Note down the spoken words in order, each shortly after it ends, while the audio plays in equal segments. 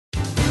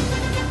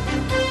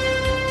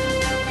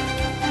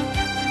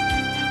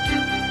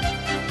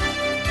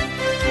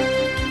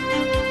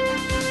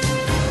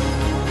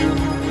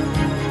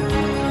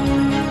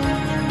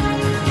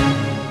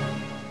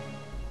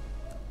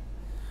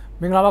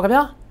မင်္ဂလာပါခင်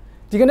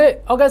ဗျာဒီက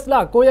နေ့ဩဂတ်လ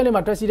9ရက်နေ့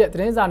မှာတွေ့ရှိတဲ့သ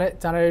တင်းစာနဲ့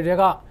channel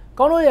တွေက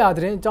ကောင်းလို့ရသ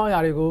တင်းအကြောင်း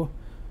အရာတွေ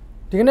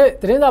ကိုဒီက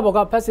နေ့သတင်းစာပေါ်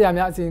ကဖတ်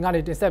ဆရာများအစီအစဉ်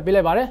ကနေတင်ဆက်ပေး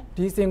လိုက်ပါတယ်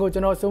ဒီအစီအစဉ်ကို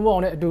ကျွန်တော်စိုးမိုးအော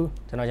င်နဲ့အတူ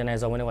ကျွန်တော် channel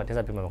ဇော်ဝင်းကတင်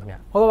ဆက်ပေးမှာပါခင်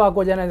ဗျာဟုတ်ကဲ့ပါ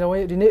ကို channel ဇော်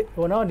ဝင်းဒီ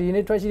နေ့ဟိုနော်ဒီ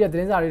နေ့တွေ့ရှိတဲ့သ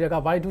တင်းစာတွေကဘာ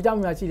တွေထူးခြား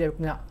မှုများရှိတယ်ခ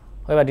င်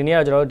ဗျာဟုတ်ကဲ့ပါဒီနေ့က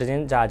တော့ကျွန်တော်တို့သတင်း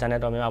စာ channel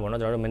တော်များများပေါ့နော်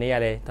ကျွန်တော်တို့မနေ့က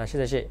လည်းဒါ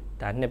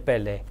88ဒါနှစ်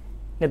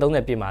ပတ်လဲနှစ်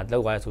30ပြည့်မှာ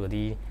လောက်သွားဆိုတော့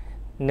ဒီ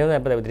နေ့နဲ့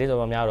ပတ်သက်ပြီးသတ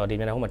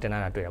င်းစာများတော့ဒီမြန်မာဟိုမှာတင်လာ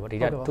တာတွေ့တာပေါ့ဒီ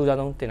ကထူးခြား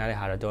ဆုံးတင်လာတဲ့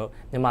ဟာတော့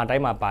ကျွန်တော်မြန်မာတို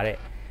င်းမှာပါ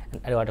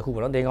တဲ့အဲ့တော့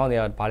တခုပေါ့နော်တင်းကောင်းတွေ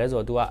ကဘာလဲဆို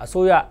တော့ तू ကအ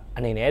စိုး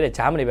ရအနေနဲ့တဲ့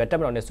ဂျာမနီပဲ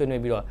တက်မတော်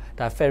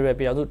နဲ့ဆွေးနွေးပြီးတော့ဒါ Federal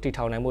ပြည်တော်စုတီ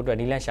ထောင်နိုင်မှုအတွက်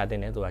နီလန့်ရှာတင်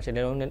တယ်ဆိုတာရှင်းတ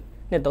ယ်လုံးနှစ်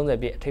30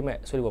ပြည့်အထိမ့်မဲ့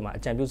ဆွေးနွေးပေါ်မှာအ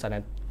ကြံပြုစာ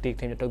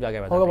နဲ့ဒီထင်တုတ်ပြ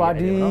ခဲ့ပါဟုတ်ကဲ့ပါ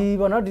ဒီ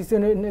ပေါ့နော်ဒီ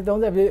ဆွေးနွေးနှစ်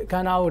30ပြည့်ခ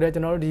န်းနာကိုလည်း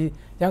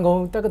ကျွန်တော်တို့ဒီရန်ကုန်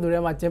တက္က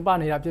သိုလ်ထဲမှာကျင်းပ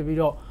နေတာဖြစ်ပြီး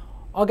တော့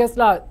ဩဂတ်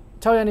လ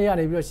6ရက်နေ့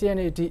ကနေပြီးတော့10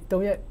ရက်နေ့အထိ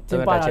3ရက်ကျင်း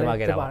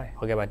ပတာဖြစ်ပါတယ်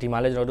ဟုတ်ကဲ့ပါဒီမှာ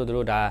လည်း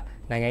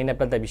ကျွန်တော်တို့ဒါနိုင်ငံရေးနဲ့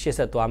ပတ်သက်ပြီးရှေ့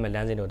ဆက်သွားမယ်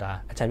လမ်း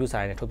စဉ်တို့ဒါအချံပြုစာ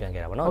ရင်း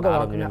နဲ့ထုတ်ပြန်ခဲ့တာပေါ့နော်ဒါ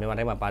တော့မြန်မာ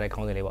တိုင်းမှာပါတဲ့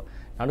ခေါင်းစဉ်လေးပေါ့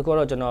နောက်တစ်ခု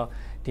တော့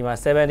ကျွန်တော်ဒီမှာ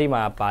70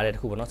မှာပါတဲ့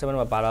တခုပေါ့နော်70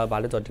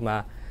မှာပါတော့ဘာလို့ဆိုတော့ဒီမှာ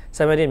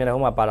70မြန်မာ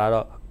ဟိုမှာပါလာ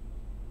တော့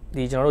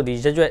ဒီ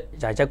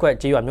ကျွန်တော်တို့ဒီရက်ကွက်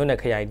ကြေးရွာမြို့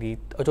နယ်ခ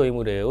ရိုင်ဒီအုပ်ချုပ်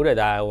ရေးမှုတွေဟုတ်တယ်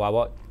ဒါ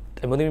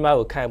ဟိုပါပေါ့အမျိုးသ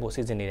မီးများကိုခန့်ဖို့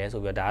စီစဉ်နေတယ်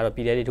ဆိုပြီးတော့ဒါကတော့ပြ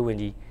ည်ထောင်စုဝန်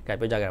ကြီး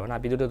ကပြောကြားခဲ့တာပေါ့နော်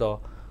ပြည်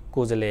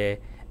သူ့တော်ကိုယ်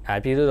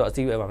စားလှယ်ပြည်သူ့တော်အစ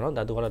ည်းအ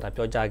ဝေးပါနော်ဒါသူကတော့ဒါ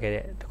ပြောကြား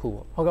ခဲ့တဲ့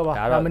တခုပေါ့ဟုတ်ကဲ့ပါ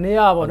ဒါမနေ့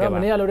ကပေါ့နော်မ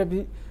နေ့ကလို့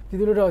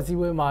တဲ့ပြည်သူ့တော်အစည်းအ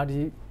ဝေးမှာ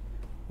ဒီ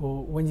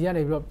ဟိုဝန်ကြီး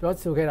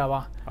ကနေပြီးတော့ပြောဆို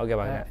ခဲ့တာပါဟုတ်ကဲ့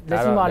ပါ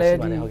လက်ရှိမှာလ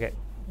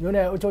ည်းဒီမြို့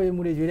နယ်အုပ်ချုပ်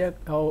ရေးမှုတွေရွေးတဲ့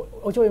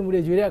ဟိုအုပ်ချုပ်ရေးမှု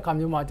တွေရွေးတဲ့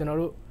အခါမျိုးမှာကျွန်တော်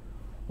တို့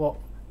ပေါ့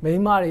မိ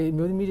န်းမ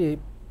တွေမျိုးသမီး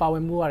တွေပါဝ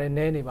င်မှုရတယ်န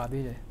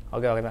ည်းနေပါသေး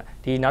တယ်ဟုတ်ကဲ့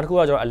ဒီနောက်တစ်ခု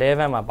ကကျွန်တော်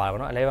11မှာပါတယ်ပေါ့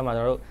နော်11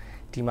မှာကျွန်တော်တို့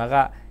ဒီမှာက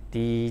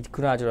ဒီ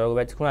ခုနက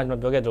ကျွန်တော်တို့ပဲခုနကကျွန်တော်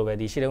ပြောခဲ့သ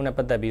လိုပဲဒီရှေ့တုန်းနဲ့ပ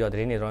တ်သက်ပြီးတော့သ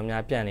တင်း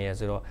တွေတော်များပြန့်နေ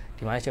ရဆိုတော့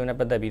ဒီမှာရှေ့တုန်း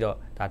နဲ့ပတ်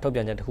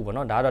သက်ပြီးတော့ဒါထုတ်ပြန်ချက်တစ်ခုပေါ့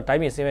နော်ဒါကတော့တို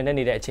င်းပြည်စင်းမဲ့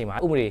နေတဲ့အချိန်မှာ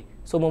ဥပဒေ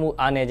စိုးမိုး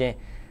မှုအားနည်းခြ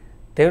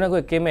င်းဒေဝနာ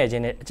ခွေကင်းမဲ့ခြ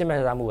င်းနဲ့အကျင့်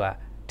မဲ့စားမှုက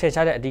ထည့်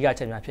ရှားတဲ့အဓိကအ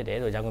ချက်များဖြစ်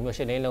တယ်လို့ရန်ကုန်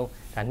မြို့ရှစ်လ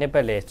င်းလုံးဒါနှစ်ပ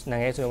တ်လေ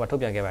နိုင်ငံရေးဆွေးနွေး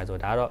မှာထုတ်ပြန်ခဲ့ပါ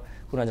ဆိုဒါကတော့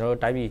ခုနက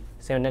ကျွန်တော်တို့တို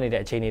င်းပြည်စင်းမဲ့နေ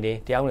တဲ့အခြေအနေ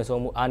တွေတရားဥ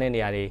ပဒေစိုးမိုးမှုအားန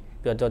ည်းနေရ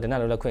တွေပြီးတော့ဒေသနာ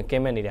လုံးလက်ခွင့်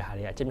ကင်းမဲ့နေတဲ့ဟာ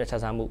တွေအကျင့်မဲ့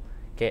စားမှု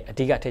ကဲ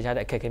အဓိကထည့်ရှား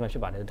တဲ့အခက်အခဲများဖြ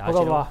စ်ပါ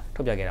တယ်ဒါကျွန်တော်ထု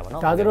တ်ပြန်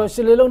ခဲ့တာပေါ့နော်ဒါဆိုတော့ရှ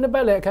စ်လင်းလုံးနှစ်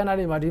ပတ်လေအခမ်းအနား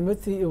တွေမှာဒီ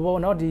မျိုးစီဘော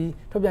နော်ဒီ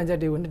ထုတ်ပြန်ချက်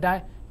တွေကိုနှစ်တိုင်း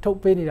ထုတ်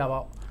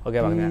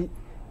ပေးနေတာပေါ့ဟုတ်ကဲ့ပါ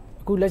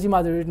ခင်ဗျအခုလက်ရှိ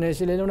မှာဆို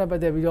ရင်ရှစ်လင်းလုံးနဲ့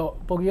ပတ်သက်ပြီးတော့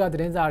ပုဂ္ဂိကသ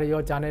တင်းစာ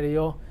တွေရောဂျာနယ်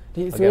တွေရော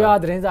ဒီအစိုးရ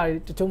သတင်းစာတွေ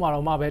တချို့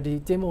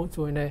မှာတော့မှပဲဒီကျင်း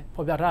မှုဆိုရင်လ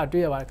ည်းဖော်ပြထားတာ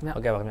တွေ့ရပါတယ်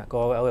ခင်ဗျဟုတ်ကဲ့ပါ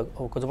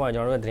ခင်ဗျကိုစမော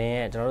ကျွန်တော်တို့သတင်း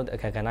ရဲ့ကျွန်တော်တို့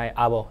အခက်အခဲရဲ့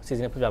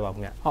အားပေါ်စီစဉ်ဖော်ပြပါ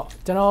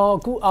ခင်ဗျဟုတ်ကျွန်တော်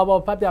အခုအားပေါ်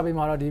ဖတ်ပြပေး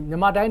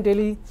မှာတော့ဒီမြန်မာတိုင်း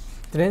daily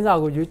သတ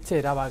င်းစာကိုရွေးချ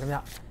ယ်ထားပါခင်ဗျ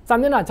စာ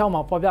မျက်နှာ6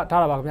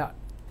မှာဖော်ပြထားတာပါ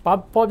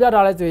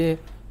ခင်ဗျဘာဖော်ပြထားလဲဆိုရင်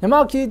မြန်မာ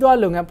ခီးသွွား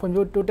လုပ်ငန်းဖွံ့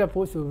ဖြိုးတိုးတက်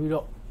ဖို့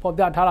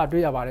ဆိုပြီးတော့ဖော်ပြထားတာ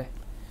တွေ့ရပါတယ်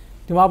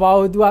ဒီ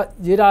မှာဘာလို့သူက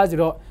ရေးထားလဲ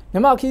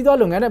ဆိုတော့မြန်မာခီး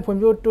သွွားလုပ်ငန်းနဲ့ဖွံ့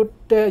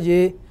ဖြိုးတိုးတက်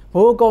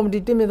ရေးဘိုးကော်မတီ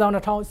တင်မြင့်ဆောင်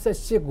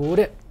2018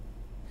ကိုတဲ့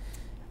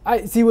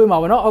အဲ့စီဝေး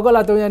မှာပေါ့နော်ဩဂတ်လ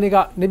3ရက်နေ့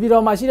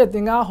ကနေပြည်တော်မှာရှိတဲ့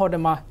သင်္ကားဟို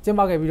တယ်မှာကျ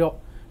င်းပ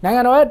ခဲ့ပြီးတော့နိုင်ငံ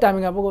တော်ရဲ့တိုင်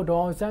ပင်ခံပုဂ္ဂိုလ်ဒေါ်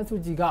အောင်ဆ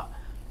န်းစုကြည်က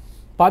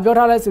ဘာပြော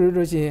ထားလဲဆို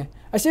လို့ရှိရင်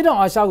အရှိ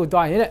တောင်အာရှကို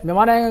တွားရင်တဲ့မြန်မာ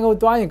နိုင်ငံကို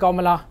တွားရင်ကော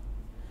င်းမ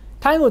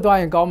လားထိုင်းကိုတွား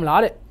ရင်ကောင်းမ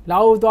လားတဲ့လာ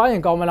အိုတွားရ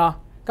င်ကောင်းမလား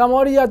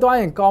ကမ္ဘောဒီးယားတွား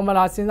ရင်ကောင်းမ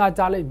လားစဉ်းစား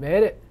ကြလိမ့်မယ်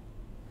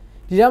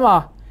တဲ့ဒီထဲမှာ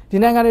ဒီ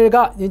နိုင်ငံတွေ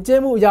ကယဉ်ကျေး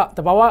မှုအ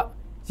ရတဘာ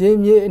ဝရ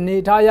င်းမြေ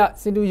အနေထား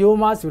ရစင်တူရိုး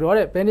မဆိုတော့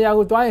တဲ့ဘယ်နေရာ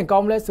ကိုတွားရင်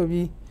ကောင်းမလဲဆို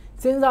ပြီး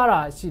စဉ်း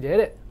စားတာရှိ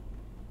တယ်တဲ့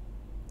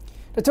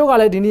တချို့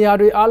ကလ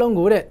ည်းဒီနေရာတွေ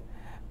အားလုံးကိုတဲ့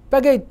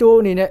package တိုး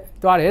အနေနဲ့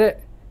တွားတယ်တဲ့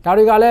ဒါ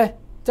တွေကလည်း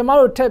ကျ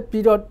မတို့ထက်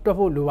ပြီးတော့တွက်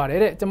ဖို့လိုပါတယ်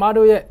တဲ့ကျမ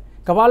တို့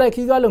ရဲ့ကမ္ဘာလဲ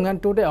ခီးသွွားလုပ်ငန်း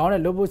တိုးတက်အောင်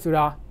နဲ့လုပ်ဖို့ဆို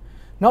တာ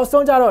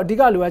နောက်ဆုံးကြတော့အဓိ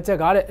ကလို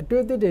အပ်ချက်ကတဲ့အ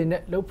တွေ့အသစ်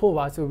တွေနဲ့လုပ်ဖို့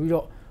ပါ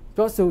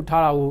ဆိုပြီးတော့ပြောဆို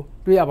ထားတာကို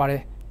တွေ့ရပါတယ်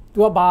သူ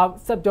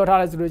ကဘာဆက်ပြော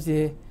ထားလဲဆိုလို့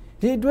ရှိရင်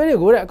ဒီအတွေ့တွေ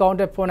ကိုတဲ့အကော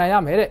င့်တွေပေါ်နိုင်ရ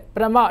မယ်တဲ့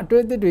ပထမအ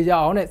တွေ့အသစ်တွေရ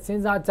အောင်နဲ့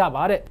စဉ်း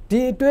စားကြပါတဲ့ဒီ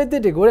အတွေ့အ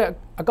သစ်တွေကိုတဲ့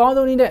အကော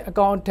င့်ဆုံးနည်းနဲ့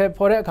အကောင့်တွေ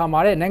ပေါ်တဲ့အခါ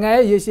မှာတဲ့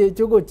နိုင်ငံရဲ့ရေရှည်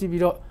အကျိုးကိုကြည့်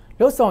ပြီးတော့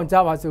လှုပ်ဆောင်ကြ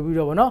ပါ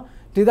ဆိုပြီးတော့ဗောနော်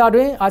ဒေ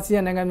သတွင်းအာဆီ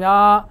ယံ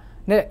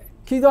နိုင်ငံများနဲ့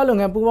ခီးသွွားလုပ်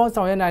ငန်းပူးပေါ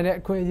င်းဆောင်ရွက်နိုင်တဲ့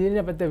အခွင့်အရေး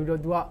နဲ့ပတ်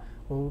သက်ပြီးတော့သူက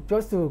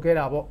ဟိုပြောဆို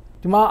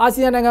ခဲ့တာပေါ့ဒီမှာအာ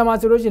ဆီယံနိုင်ငံမှာ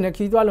ဆိုလို့ရှိ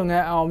ရင်ခီးသွွားလုပ်င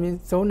န်းအောင်မြင်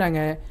ဆုံး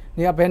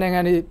နိုင်ငံတွေကဘယ်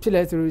နိုင်ငံတွေဖြစ်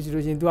လဲ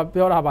ဆိုလို့ရှိရင်သူက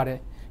ပြောထားပါတယ်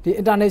ဒီ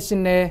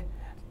International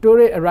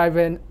Tourist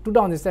Arrival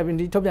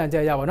 2017ထုတ်ပြန်ချ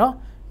က်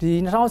ရပါတော့ဒီ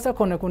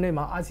2018ခုနှစ်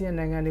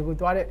မှာအာဆီယံနိုင်ငံတွေကို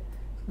တွား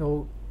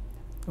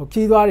တဲ့ဟို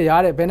ခီးသွွားတွေရ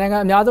တဲ့ဘယ်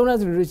နိုင်ငံအများဆုံးလဲ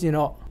ဆိုလို့ရှိ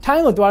ရင်တော့ထို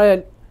င်းကိုတွား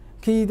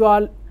တဲ့ခီး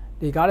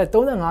သွွားတွေကလည်း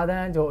35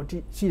တန်းကျော်အထိ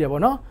ရှိတယ်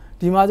ပေါ့နော်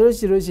ဒီမှာဆို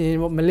လို့ရှိရင်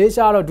မလေး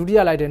ရှားတော့ဒုတိ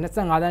ယလိုက်တယ်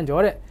25တန်း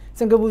ကျော်တဲ့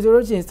စင်ကာပူဆို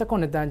လို့ရှိရင်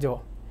18တန်း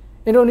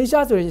ကျော်အင်ဒိုနီး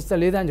ရှားဆိုရင်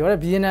14တန်းကျော်တဲ့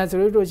ဗီယက်နမ်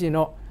ဆိုလို့ရှိ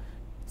ရင်တော့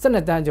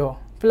12တန်း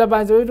ကျော်ဖိလစ်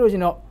ပိုင်ဆိုလို့ရှိရ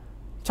င်တော့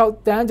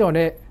6တန်း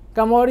ကျော်နဲ့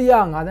ကမ္ဘော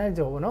ဒီးယား5တန်း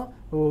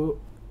ကျော်ပေါ့နော်ဟို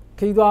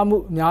ခီးသွွား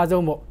မှုအများဆုံး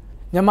ပေါ့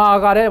မြန်မာ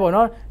ကတဲ့ပေါ့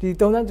နော်ဒီ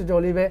3တန်း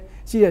ကျော်လေးပဲ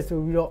ရှိရ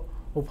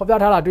ဆိုပြီးတော့ဟိုဖော်ပြ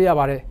ထားတာတွေ့ရ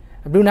ပါ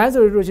တယ်ဘလူးနိုင်းဆို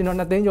လို့ရှိရင်တော့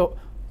2သိန်းကျော်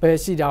ပဲ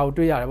ရှိတာကို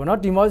တွေ့ရတယ်ပေါ့နော်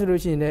ဒီမော့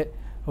ဆိုလို့ရှိရင်လ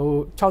ည်းဟို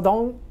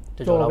6000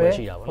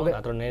ကျော်ပဲရှိတာပေါ့နော်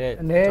ဒါတော့နေ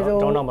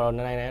တဲ့တောင်းတော့မှာတော့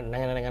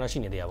နိုင်ငံတော့ရှိ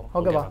နေ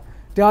သေးတာပေါ့ဟုတ်ကဲ့ပါ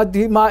ဒါ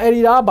ဒီမှာအ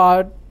ရီဒါဘာ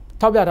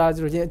ထောက်ပြထား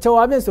ဆိုလို့ရှိရင်အ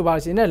ချုပ်အပြင်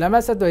ဆိုပါရှင်နဲ့လမ်း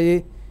မဆက်သွယ်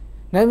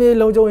ရေးနာမည်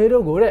လုံခြုံရေး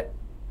တို့ကိုတဲ့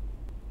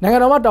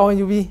နိုင်ငံတော်မှာတာ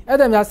ဝန်ယူပြီးအဲ့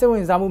တဲ့များစိတ်ဝ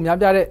င်စားမှုများ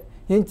ပြ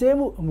တဲ့ယဉ်ကျေး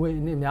မှုအ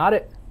မွေအနှစ်များ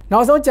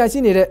တဲ့နောက်ဆုံးကြံရှိ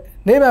နေ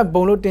တဲ့နေဗန်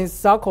ဘုံလို့တင်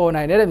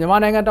စားခေါ်နိုင်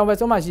တဲ့မြန်မာနိုင်ငံတောင်ဘက်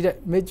ဆုံးမှာရှိ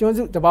တဲ့မေကျွ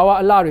န်းစုတဘာ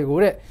ဝအလှတွေကို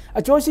တဲ့အ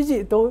ကျိုးရှိ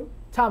ရှိအသုံး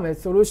ချ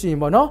မယ်ဆိုလို့ရှိရင်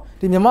ပေါ့နော်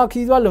ဒီမြန်မာ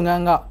ခီးသွွားလုပ်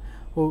ငန်း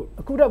ကဟို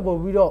အခုတက်ပို့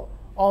ပြီးတော့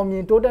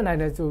အောင်မြင်တိုးတက်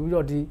နိုင်တယ်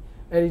ဆိုပြီးတော့ဒီ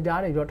editor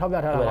တွေတော့ထောက်ပြ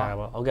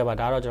ထားတာပါဟုတ်ကဲ့ပါ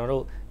ဒါတော့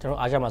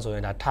ကျွန်တော်တို့အားရမှာဆိုရ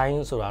င်ဒါ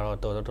ထိုင်း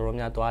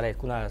ဆိုတာတော့တော်တော်များသွားတယ်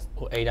ခု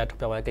နဟို editor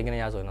ထောက်ပြပါကိန်း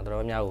ကနေရဆိုရင်တော့တော်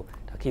တော်များ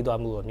ကိုဒါခီး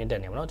သွွားမှုကိုမြင့်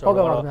တက်နေပါတော့ကျွန်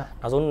တော်တို့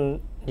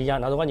နောက်ဆုံးဒီက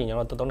နောက်ဆုံးကညီ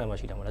ကျွန်တော်3တန်းမှ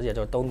ရှိတယ်ပေါ့နော်ဒါကြီး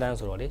ကျွန်တော်3တန်း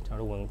ဆိုတော့လေကျွန်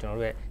တော်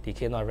တို့ရဲ့ဒီခ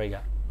င်းသွား rate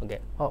ကဟုတ်ကဲ့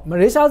ဟုတ်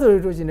မလေးရှား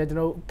ဆိုလို့ရှိရင်ကျွန်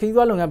တော်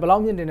ခီးသွွားလုပ်ငန်းဘယ်လော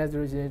က်မြင့်တင်နေ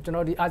ဆိုလို့ရှိရင်ကျွန်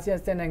တော်ဒီအာဆီယံ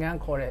10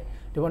နိုင်ငံခေါ်တဲ့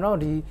ဒီပေါ့နော်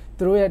ဒီ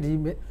သူတို့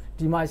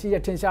ရဲ့ဒီမှာ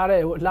ရှိတဲ့ထင်ရှားတဲ့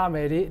ဟိုအလှ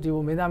မယ်တွေဒီ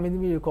ဟိုမင်းသားမင်း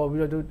သမီး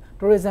တွေခေါ်ပြီးတော့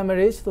tourism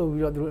marriage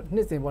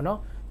ဆိုပြီးတော့သူတို့နှစ်စဉ်ပေါ့နော်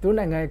သူတို့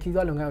နိုင်ငံရဲ့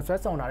ခီးသွွားလုပ်ငန်းကိုဆွဲ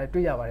ဆောင်တာလ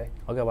ည်းတွေ့ရပါ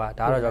တယ်ဟုတ်ကဲ့ပါ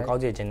ဒါကတော့ကျွန်တော်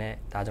ကောင်းချင်ခြင်းနဲ့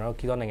ဒါ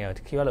ကျွန်တော်ခီးသွွားနိုင်ငံ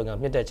ကိုခီးသွွားလုပ်င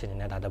န်းမြင့်တက်ခြင်း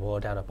နဲ့ဒါသ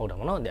ဘောတ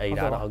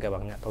ရားတော့ပုတ်တာပေါ့နော်အဲဒီဒါတော့ဟုတ်ကဲ့ပါ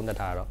ခင်ဗျသုံးသက်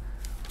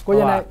ထားတော့ကို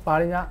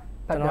ရနေပါရင်းက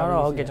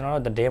ကျွန်တော်တော့ဟုတ်ကဲ့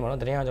ကျွန်တော်တို့သတင်းပေါ့နော်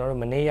သတင်းက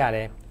ကျွန်တော်တို့မနေ့ရ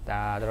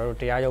တယ်ဒါကျွန်တော်တို့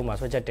တရားရုံး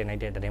မှာဆွဲချက်တင်လိုက်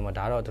တဲ့သတင်းပေါ့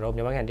ဒါတော့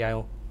ကျွန်တော်မြန်မာနိုင်ငံတရား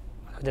ရုံး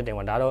ဆွဲချက်တင်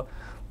ပေါ့ဒါတော့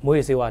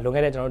မွေးစေဝါလွန်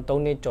ခဲ့တဲ့ကျွန်တော်တို့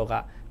3နှစ်ကျော်က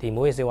ဒီ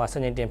မွေးစေဝါ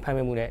စတင်တင်ဖ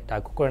မ်းမိမှု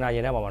နဲ့ဒါကိုရိုနာရ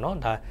င်ထဲ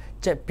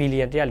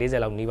မှာပေါ့နော်ဒါကျပ်ဘီလီယံ140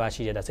လောက်နီး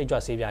ပါးရှိတယ်ဒါစိတ်ကြွ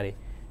ဆေးပြားတွေ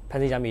ဖမ်း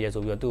ဆီးကြမိတယ်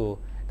ဆိုပြီးတော့သူ့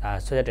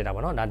ကိုဒါဆွဲချက်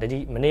တင်တာပေါ့နော်ဒါတ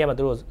ကြီးမနေ့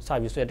ကမှသူတို့စ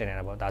ပြီးဆွဲတင်နေ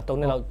တာပေါ့ဒါ3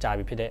နှစ်လောက်ကြာ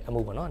ပြီဖြစ်တဲ့အမှု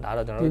ပေါ့နော်ဒါ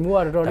တော့ကျွန်တော်တို့ဒီမှု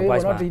ကတော်တော်လေးပေါ့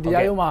နော်ဒီ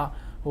တရားရုံး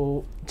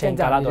မှာဟို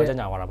ချိန်ကြာလာတော့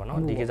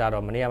ကြာသွားတာပေါ့နော်ဒီကိစ္စ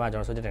တော့မနေ့ကမှကျွန်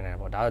တော်ဆွဲချက်တင်နေတာ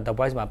ပေါ့ဒါတော့ The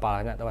Voice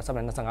မှာပါလာတယ်ဒါ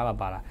25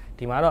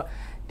မှာပါလာဒီမှာတော့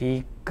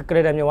ဒီ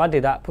ကရဒမြဝဒေ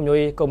တာဖွံ့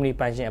ဖြိုးရေးကုမ္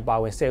ပဏီပိုင်ရှင်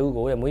အပါဝင်10ဦး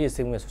ကိုမွေးရ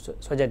စေမှုနဲ့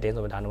ဆွဲချက်တင်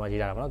ဆိုပြီးဒါတော့ရေး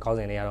ထားတာပေါ့နော်ခေါင်းစ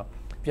ဉ်တွေကတော့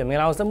ပြန်မင်္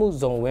ဂလာအောင်စမှု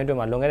ဇုံဝ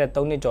င်းတွင်မှာလွန်ခဲ့တဲ့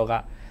3နှစ်ကျော်က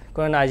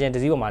ကိုရိုနာရင်တ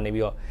စည်းပေါ်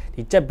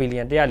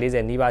မှာနေပြီးတော့ဒီကျပ်ဘီလီယံ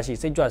140နီးပါး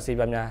ရှိစိတ်ကြွ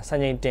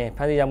ဆေးပြားများစံချိန်တင်ဖ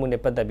န်ဆီးရမှုနဲ့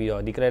ပတ်သက်ပြီး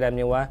တော့ဒီကရ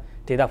ဒမြဝ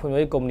ဒေတာဖွံ့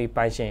ဖြိုးရေးကုမ္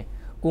ပဏီပိုင်ရှင်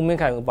ဦးမင်း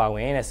ခိုင်ဦးပါဝ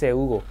င်တဲ့10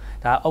ဦး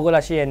ကိုဒါဩဂုတ်လ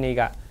10ရက်နေ့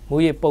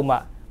ကမူရပုံမှ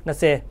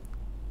20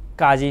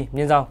ကာကြီးမြ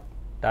င်းဆောင်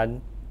ဒါ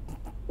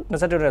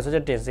22ရက်ဆွဲချ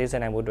က်တင်စေး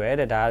ဆန်နိုင်မှုတွေ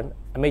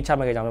တဲ့ဒါအမိတ်ချ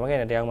မှတ်ခဲ့ကြောင်းမြန်မာ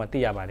နိုင်ငံတရားဥပဒေမှာသိ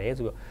ရပါတယ်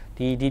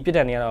ဆိုတော့ဒီပြစ်ဒ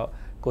ဏ်တွေကတော့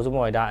ကိုစုံ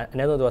မော်ဒါအန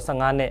ည်းဆုံးတော့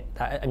15နှစ်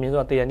ဒါအမြင့်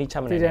ဆုံးတေ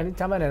ရန်တိချမှတ်နိုင်တယ်တေရန်တိ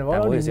ချမှတ်နိုင်တယ်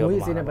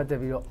ဗောနော်ဒီမွေးစေးနဲ့ပတ်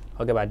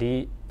သက်ပြီးတော့ဟုတ်ကဲ့ပါဒီ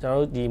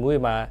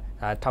ကျွန်တော်တို့ဒီမွေးမှာ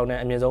ဒါထောင်တဲ့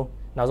အမြင့်ဆုံး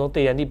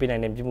နောက်ဆုံးတေရန်တိပေးနို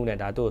င်တဲ့ပြမှု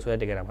နဲ့ဒါသူ့ကိုဆွဲ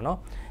တက်ခဲ့တာပေါ့နော်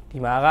ဒီ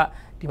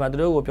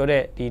မှာသူတို့ကိုပြော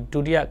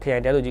တဲ့ဒီဒုတိယခရို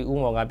င်တရားသူကြီးဦး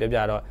မော်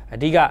ကပြောပြတော့အ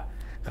ဓိ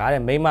ကကား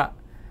တဲ့မိမ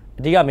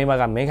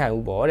ကမင်းခိုင်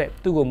ဦးပေါ့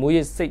တဲ့သူ့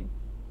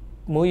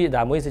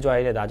ကိုမွေးစိတ်မွေးစစ်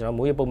ကြွားရတဲ့ဒါကျွန်တော်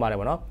မွေးပုံမှန်တယ်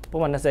ပေါ့နော်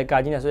ပုံမှန်20ကာ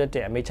ကြီးနဲ့ဆွဲ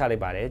တက်အမိတ်ချ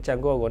လိုက်ပါတယ်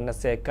ကြံကော့ကို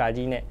20ကာ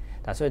ကြီး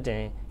နဲ့ဒါဆွဲ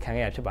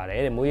တင်ခံခဲ့ရဖြစ်ပါတ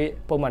ယ်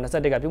တဲ့မွေးပုံမှန်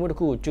21ကပြမှု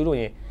တစ်ခုကိုကျူးလွန်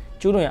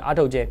ရင်အား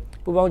ထုတ်ခြ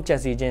င်းပူပေါင်းကြံ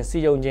စီခြ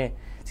င်းစီယုံခြ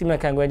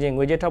င်းစီမံခန့်ခွဲခြ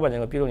င်းငွေကြေးထောက်ပံ့ခြ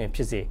င်းကိုပြုလုပ်ရင်ဖြ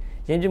စ်စေ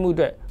ရင်းပြမှုအ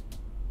တွက်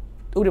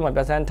ဥပဒေ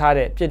မှာပြဋ္ဌာန်း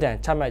ထားတဲ့ပြစ်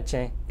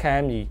ဒဏ်ချမှတ်ခြင်းခံ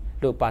ရမည်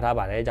လို့ပါ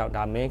ထားပါတယ်အကြောင်း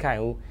ဒါမင်း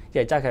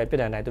ခိုင်ဦးရဲ့ကြက်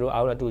ခိုင်ပြစ်ဒဏ်တိုင်းသူတို့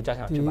အားလုံးအတူကြက်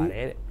ခိုင်ဖြစ်ပါတ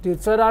ယ်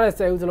တဲ့ဒီဆွဲထားတဲ့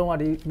10ဦးစလုံးက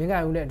ဒီမင်း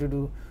ခိုင်ဦးနဲ့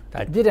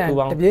အတူတူပြစ်ဒဏ်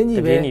တပြင်း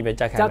ကြီးပဲ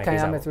ကြက်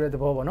ခိုင်ရမယ်ဆိုတဲ့သ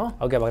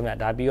ဘောပေါ့နော်ဟုတ်ကဲ့ပါခင်ဗျာ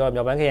ဒါပြီးတော့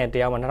မြောက်ပိုင်းခရိုင်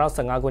တရားမှာ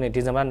2015ခုနှစ်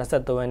ဒီဇင်ဘာ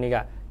23ရက်နေ့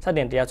ကစ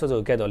တင်တရားစွဲ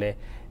ဆိုခဲ့တော့လေ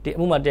ဒီ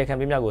အမှုမှာတ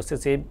ရားခံပြများကို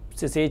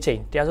စစ်ဆေး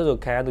ချိန်တရားစွဲ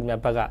ဆိုခံရသူများ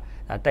ဘက်က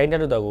တိုင်း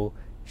တက်တော်ကို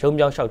ရုံး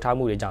ပြောင်းလျှောက်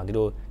ထားမှုတွေကြောင့်ဒီ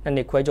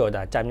လိုနှစ်ခွဲ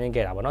ကျော်တာကြာမြ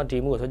င့်ခဲ့တာပေါ့နော်ဒီ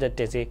မှုကို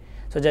ဆွဲချက်တ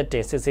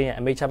င်စစ်ဆေး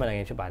ရင်အမိတ်ချမှတ်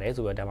နိုင်ဖြစ်ပါတယ်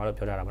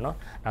ဆိုပြီးတော့ဒါမှတော့ပြောထားတာပေါ့နော်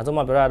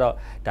နောက်ဆုံးမှပြောရတော့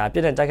ဒါပြ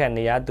စ်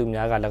ဒဏ်ကြက်ခံနေရသူ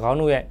များက၎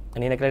င်းတို့ရဲ့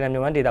အနေနဲ့ကလေးမြ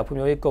န်မာဒေတာဖွံ့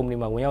ဖြိုးရေးကုမ္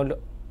ပဏီမှာဝင်ရော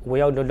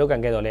က်လုပ်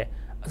ကန်ခဲ့တော့လေ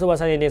အဆိုပါ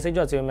ဆိုင်ရင်စိတ်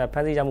ကြွဆေးများ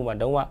ဖန်ဆီးကြမှုမှာ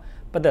တော့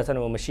ပတ်သက်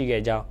ဆက်နွယ်မှုမရှိ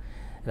ခဲ့ကြောင်း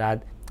ဒါ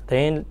သတ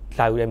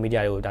င်းလာယူတဲ့မီဒီ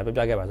ယာတွေကိုဒါပြော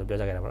ပြခဲ့ပါဆိုပြော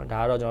ကြ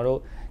ခဲ့တာပေါ့နော်ဒါကတော့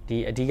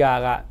ကျွန်တော်တို့ဒီအဓိ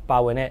ကကပါ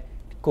ဝင်တဲ့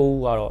9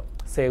ဦးကတော့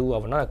10ဦးပါ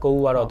ပေါ့နော်9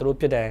ဦး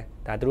ကတော့သူတို့ပြစ်ဒဏ်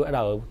ဒါသူတို့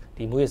အဲ့ဒါကို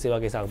ဒီမွေးစေဝါ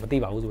ကိစ္စကို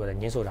မသိပါဘူး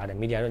ဆိုတော့ညှင်းဆိုထား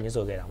တယ်မီဒီယာတော့ညှင်း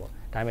ဆိုခဲ့တာပေါ့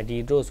ဒါပေ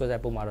မဲ့ဒီတို့ဆွဲ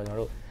ဆက်ပုံမှာတော့ကျွန်တော်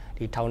တို့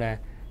ဒီထောင်တ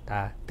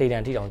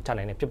န်းဒါတေတံထိတောင်ချ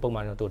နိုင်တဲ့ပြစ်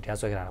ပုံမှာတော့တို့တရား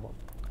စွဲခဲ့တာပေါ့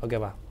ဟုတ်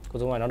ကဲ့ပါကို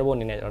စုံကနောက်တစ်ပုတ်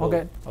အနေနဲ့ဟုတ်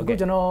ကဲ့အခု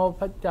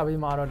ကျွန်တော်ဖတ်ပြ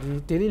ပေးမှာတော့ဒီ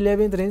Daily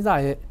Living သတ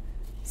င်းစာရဲ့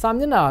စာ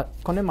မျက်နှာ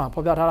9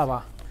မှာဖော်ပြထားတာပါ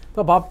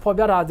သူ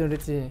ကဘာဖော်ပြထား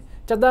ဆိုလို့ချင်း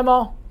စက်တန်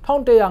ပေါင်း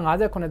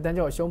1158တန်း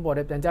ကျော်အ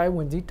ရှုံးပေါ်တဲ့ပြန်ကြားရေးဝ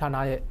န်ကြီးဌာ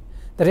နရဲ့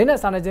သတင်းနဲ့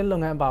စာနယ်ဇ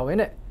င်းလုပ်ငန်းအပါ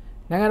ဝင်တဲ့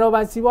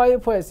နိုင်ငံတော်ပိုင်စီးပွားရေး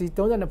အဖွဲ့အစည်း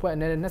32ဖွဲ့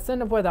အနည်း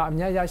22ဖွဲ့သာ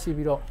အများရ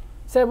ရှိပြီးတော့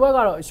10ဖွဲ့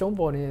ကတော့အ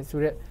ရှုံးပေါ်နေဆို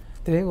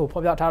တဲ့သတင်း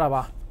ကိုဖော်ပြထားတာ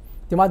ပါ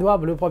ဒီမှာသူက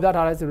ဘယ်လိုဖော်ပြ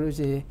ထားလဲဆိုလို့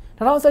ရှိရင်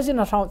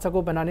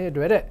2018-2019ဘဏ္ဍာနှစ်အ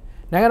တွက်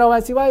တဲ့နိုင်ငံတော်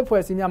ပိုင်စီးပွားရေးအဖွဲ့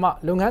အစ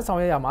ည်းများမှလုပ်ငန်းဆောင်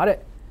ရွက်ရမှာ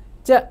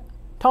တဲ့ကျပ်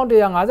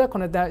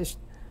1158တန်း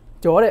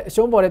ကျော်တဲ့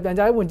အရှုံးပေါ်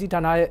တဲ့ပြန်ကြားရေး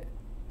ဝန်ကြီးဌာန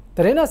ရဲ့သ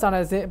တင်းနဲ့စာန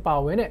ယ်ဇင်း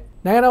အပါဝင်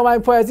တဲ့နိုင်ငံတော်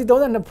ပိုင်ဖွဲ့အစည်း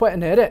32ဖွဲ့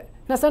အနည်းတဲ့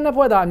22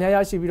ဖွဲ့သာအများရ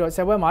ရှိပြီးတော့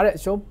10ဖွဲ့မှာတဲ့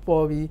အရှုံး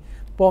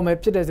ပေါ်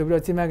မယ်ဖြစ်တယ်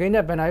ဆိုပြီးတော့စီမံကိန်း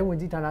နဲ့ဗန်ဒါရေးဝန်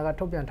ကြီးဌာနက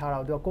ထုတ်ပြန်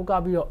ထားတာကိုသူ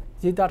ကကိုးကားပြီးတော့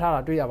ရေးသား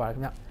ထားတာတွေ့ရပါတယ်ခ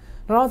င်ဗျ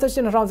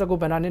2018-2019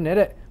ဘဏ္ဍာနှစ်နဲ့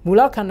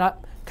တဲ့မူလ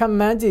ခန့်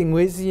မှန်းခြေ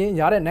ငွေစည်းရ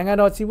င်းရတဲ့နိုင်ငံ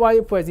တော်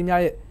စီးပွားရေးဖွဲ့စည်း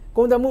များ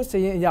ရဲ့ကုန်သွယ်မှု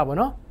စည်းရင်းအရပေါ့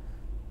နော်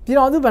ပြည်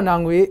ထောင်စုဘဏ္ဍာ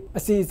ငွေအ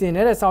စီအစဉ်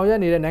နဲ့ဆောင်ရွက်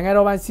နေတဲ့နိုင်ငံ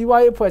တော်ပိုင်စီး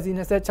ပွားရေးဖွဲ့စည်း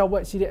26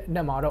ဖွဲ့ရှိတဲ့အန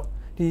က်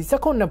မှာတော့ဒီ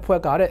19ဖွဲ့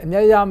ကတဲ့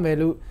အများရ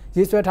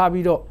မယ်လို့ရေးဆွဲထား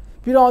ပြီးတော့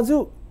ပြည်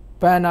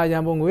ထောင်စုဘဏ္ဍာ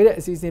ရန်ပုံငွေတဲ့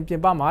အစီအ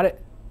စဉ်ပြင်ပမှာတဲ့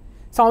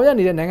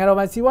ဆောင်ရွက်နေတဲ့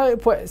နိုင်ငံတော်ပိုင်စီးပွားရေး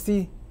အဖွဲ့အ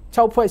စည်း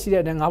6ဖွဲ့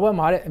ရှိတဲ့5ဖွဲ့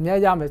မှာတဲ့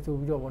အများရမယ်ဆို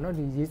ပြီးတော့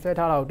ဗောနော်ဒီရေး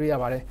ဆွဲထားတာကိုတွေ့ရ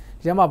ပါ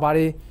တယ်ဒီထဲမှာဗာ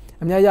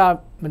တွေအများ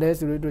ရမလဲ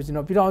ဆိုလို့ကျွန်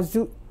တော်ပြည်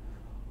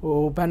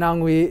ထောင်စုဘဏ္ဍာ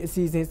ငွေအ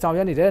စီအစဉ်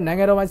ဆောင်ရွက်နေတဲ့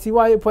နိုင်ငံတော်ပိုင်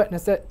စီးပွားရေးအဖွဲ့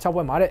26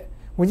ဖွဲ့မှာတဲ့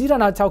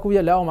ဝန်ကြီးဌာန6ခု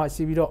ရဲ့လက်အောက်မှာ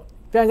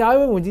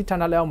ရှိပြီးတော့ပြန်ကြားရေး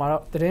ဝန်ကြီးဌာနလက်အောက်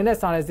မှာတော့သတင်း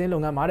နဲ့စာနယ်ဇင်းလု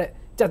ပ်ငန်းမှာတဲ့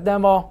ကျပ်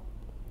တန်းပေါင်း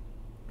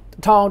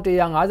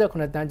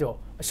1158တန်း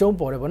ကျော်အ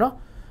ရှုံးပေါ်တယ်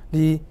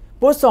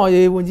ဗောနော်ဒီပို့ဆောင်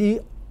ရေးဝန်ကြီး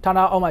ဌာ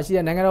နအောက်မှာရှိ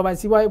တဲ့နိုင်ငံတော်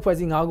ပိုင်စီးပွားရေးအဖွဲ့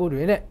အစည်း5ခု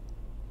တွေနဲ့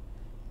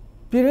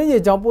ပြည်တွင်းရေ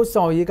ကြောင်းပို့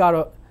ဆောင်ရေးက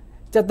တော့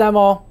စက်တန်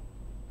ပေါင်း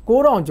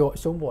9000ကျော်အ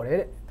ရှုံးပေါ်တယ်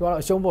တဲ့သူကတော့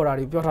အရှုံးပေါ်တာ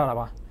တွေပြောထားတာ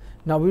ပါ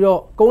နောက်ပြီးတော့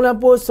ကုန်းလမ်း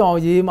ပို့ဆောင်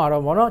ရေးမှာ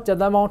တော့ဗောနော်စက်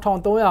တန်ပေါင်း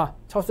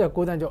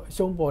1369တန်းကျော်အ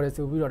ရှုံးပေါ်တယ်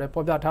ဆိုပြီးတော့လည်း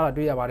ပေါ်ပြထားတာ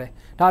တွေ့ရပါတယ်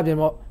ဒါအပြင်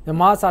ပေါ့မြန်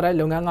မာစာတိုင်း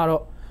လုပ်ငန်းက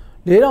တော့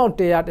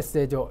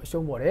4110ကျော်အ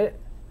ရှုံးပေါ်တယ်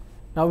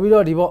နောက်ပြီး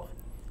တော့ဒီပေါ့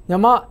မြ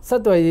န်မာဆ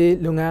က်သွယ်ရေး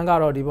လုပ်ငန်းက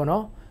တော့ဒီပေါ့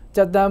နော်စ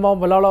က်တန်ပေါင်း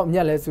ဘယ်လောက်မြ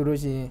တ်လဲဆိုလို့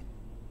ရှိရင်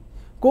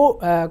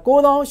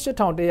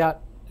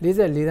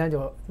98,144တန်း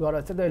ကျော်သူက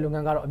တော့ဆက်သွယ်လုပ်င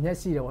န်းကတော့အမြတ်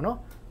ရှိတယ်ပေါ့နော်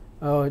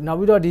နောက်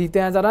ပြီးတော့ဒီတ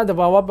န်ဇာတာတ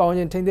ဘာဝပတ်ဝန်း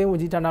ကျင်ထိန်းသိမ်းဝန်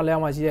ကြီးဌာနလက်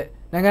အောက်မှာရှိတဲ့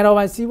နိုင်ငံတော်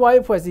ပိုင်စီးပွား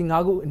ရေးဖွဲ့စည်း9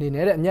ခုအနေ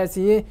နဲ့တဲ့အမြတ်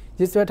စီးရင်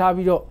ရည်ဆွဲထား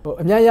ပြီးတော့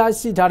အမြတ်ရ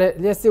ရှိထားတဲ့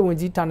လျှက်စစ်ဝန်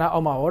ကြီးဌာနအော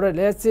က်မှာဟောတဲ့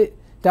လျှက်စစ်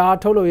ဓာတ်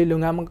ထုတ်လုပ်ရေးလု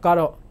ပ်ငန်းက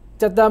တော့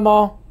စက်တန်ပေါ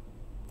င်း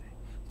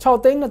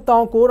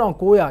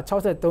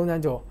6,29,963တ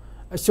န်းကျော်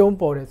အရှုံး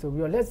ပေါ်တယ်ဆို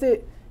ပြီးတော့လျှက်စစ်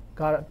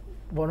က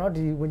ဘောနော်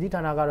ဒီဝန်ကြီးဌာ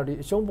နကတော့ဒီ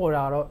အရှုံးပေါ်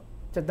တာတော့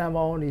စက်တန်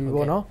ပေါင်းဒီ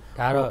ဘောနော်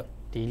ဒါကတော့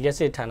ဒီလက်စ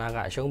စ်ဌာနက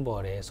အရှုံး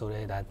ပေါ်တယ်ဆို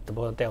တဲ့ဒါသ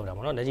ဘောတက်အောင်တာ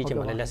ပေါ့နော်လက်ရှိချိန်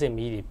မှာလည်းလက်စစ်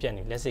မီးတွေပြက်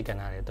နေလက်စစ်ကန်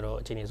တာတွေတော်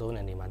အခြေအနေဆိုး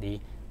နေနေမှာဒီ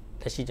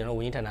လက်ရှိကျွန်တော်ဝ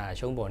န်ကြီးဌာနအ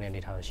ရှုံးပေါ်နေတဲ့အနေ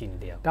ထားရှိနေ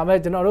တယ်ဒါပေမဲ့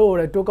ကျွန်တော်တို့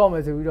လည်းတိုးကောက်မ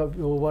ယ်ဆိုပြီးတော့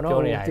ဟိုဘောနော်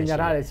တင်ညာ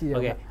ထားတယ်ရှိတယ်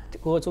ဟုတ်ကဲ့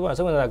ကိုဆိုမှ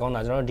ဆုံးမတာကောင်း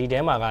တာကျွန်တော်ဒီထဲ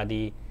မှာက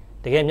ဒီ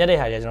တကယ်မြတ်တဲ့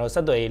ဟာကြီးကျွန်တော်ဆ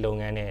က်သွယ်ရေးလုပ်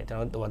ငန်းနဲ့ကျွန်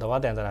တော်သဘာ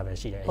ဝတန်စားတာပဲ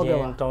ရှိတယ်အရင်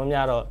တော်များ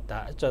များတော့ဒါ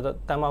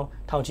တန်းပေါင်း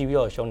ထောင်ချီပြီး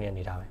တော့ရှုံးနေ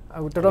နေတာပဲ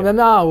တော်တော်များ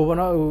များဟိုဘော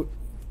နော်ဟို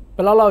ဘ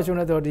ယ်လောက်ရှုံး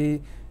နေဆိုတော့ဒီ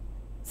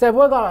10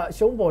ဘွဲကအ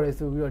ရှုံးပေါ်တယ်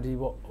ဆိုပြီးတော့ဒီ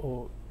ပေါ့ဟို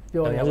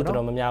ပြောတယ်တော်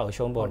တော်များများကို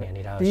ရှုံးပေါ်နေ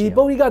နေတာဒီ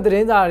ပုဂ္ဂလိကသတ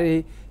င်းစာတွေ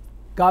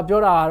ကပြော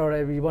တာကတော့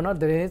လေဒီပေါ့နော်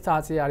သတင်းစာ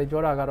ဆရာတွေ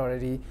ပြောတာကတော့လေ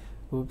ဒီ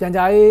ဟိုပြန်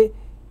ကြားရေး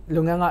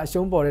လုပ်ငန်းကအ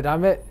ရှုံးပေါ်တယ်ဒါပေ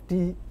မဲ့ဒီ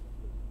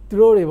သူ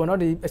တို့တွေပေါ့နော်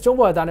ဒီအရှုံး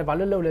ပေါ်တာနဲ့ဘာ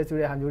လို့လုပ်လဲဆို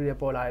တဲ့ဟာမျိုးတွေ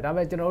ပေါ်လာတယ်ဒါပေ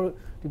မဲ့ကျွန်တော်တို့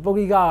ဒီပုဂ္ဂ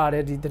လိကကလ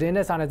ည်းဒီသတင်း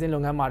နဲ့စာနယ်ဇင်းလု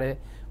ပ်ငန်းမှာလည်း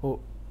ဟို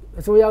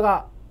အစိုးရက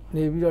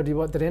နေပြီးတော့ဒီ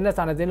ပေါ့သတင်းနဲ့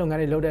စာနယ်ဇင်းလုပ်ငန်း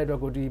တွေလုပ်တဲ့အတွ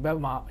က်ကိုဒီဘက်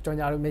မှာအကြောင်း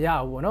ကြားလို့မရ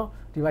ဘူးပေါ့နော်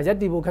ဒီမှာရက်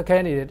တီဖို့ခက်ခဲ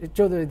နေတယ်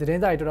ကျို့သတ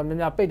င်းစာတွေတော်တော်များ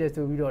များပိတ်တယ်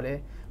ဆိုပြီးတော့လေ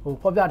ဟို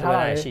ဖော်ပြထား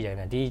တာရှိတယ်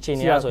ဗျဒီအချိန်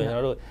ကြီးဆိုရင်ကျွန်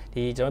တော်တို့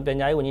ဒီကျွန်တော်ပြန်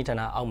ကြားရေးဝန်ကြီးဌာ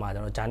နအောက်မှာကျွ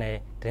န်တော်ဂျာနယ်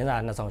သတင်းစာ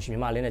နှစ်ဆောင်ရှိမြ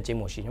န်မာလေးနဲ့ကျင်း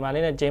မို့ရှိမြန်မာ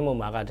လေးနဲ့ကျင်းမို့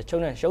မှာကတ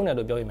ချို့နဲ့ရှုံးတယ်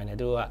လို့ပြောပြမယ်နဲ့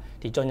သူတို့က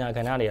ဒီကြော်ညာက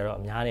ဏ္ဍတွေကတော့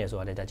အများနေဆို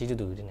တာလေဒါကြီးကျူး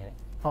တူတင်နေတယ်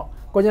ဟုတ်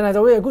ကိုကျန်နိုင်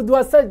ဆိုရင်အခု तू က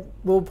ဆက်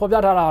ဟိုဖော်ပြ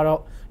ထားတာကတော့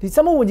ဒီစ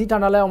က်မှုဝန်ကြီးဌာ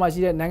နလက်အောက်မှာရှိ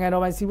တဲ့နိုင်ငံ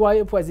တော်ပိုင်စီးပွား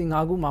ရေးအဖွဲ့အစည်း9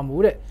ခုမှာ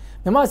မို့တဲ့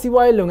မြန်မာစီး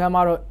ပွားရေးလုပ်ငန်း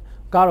မှာတော့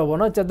ကတော့ဗော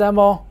နော်စက်တန်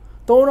ပေါင်း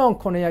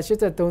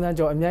3983တန်း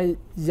ကျော်အမြတ်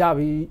ရ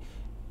ပြီး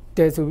တ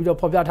ယ်ဆိုပြီးတော့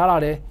ဖော်ပြထားတာ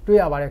လည်းတွေ့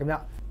ရပါတယ်ခင်ဗျ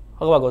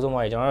ဟုတ်ကဲ့ပါကိုစိုးမော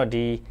င်ကြီးကျွန်တော်တို့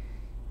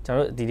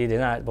ဒီတ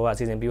င်စာဘောကအ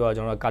စီအစဉ်ပြီးတော့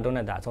ကျွန်တော်တို့ကာတွန်း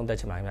နဲ့ဒါအဆုံးသက်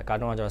ချင်ပါတယ်ခင်ဗျကာ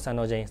တွန်းကကျွန်တော်စံ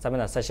တော်ချိန်7မိ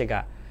နစ်18က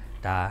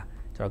ဒါ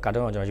ကျွန်တော်ကာတွ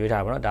န်းကိုကျွန်တော်ရွေး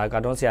ထားပါတော့ဒါကာ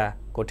တွန်းဆရာ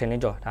ကိုထင်းလ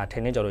င်းကျော်ဒါထ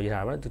င်းလင်းကျော်လို့ရေး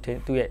ထားပါတော့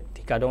သူရဲ့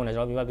ဒီကာတွန်းကိုလည်း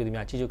ကျွန်တော်ပြပြသူ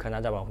များကြည့်ရှုခံ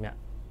စားကြပါအောင်ခင်ဗျ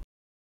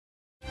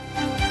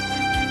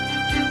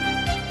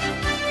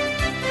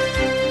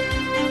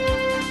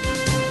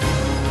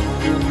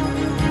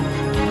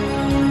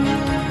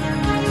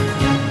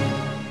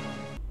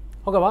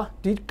ဟုတ်ကဲ့ပါ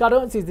ဒီကာတွ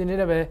န်းအစီအစဉ်လေး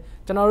နဲ့ပဲ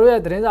ကျွန်တော်တို့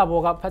ရဲ့သတင်းစာဘော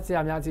ကဖတ်ဆရာ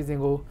များအစီအစဉ်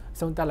ကိုအ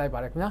ဆုံးသတ်လိုက်ပါ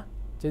တယ်ခင်ဗျာ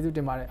ကျေးဇူးတ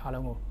င်ပါတယ်အား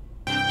လုံးကို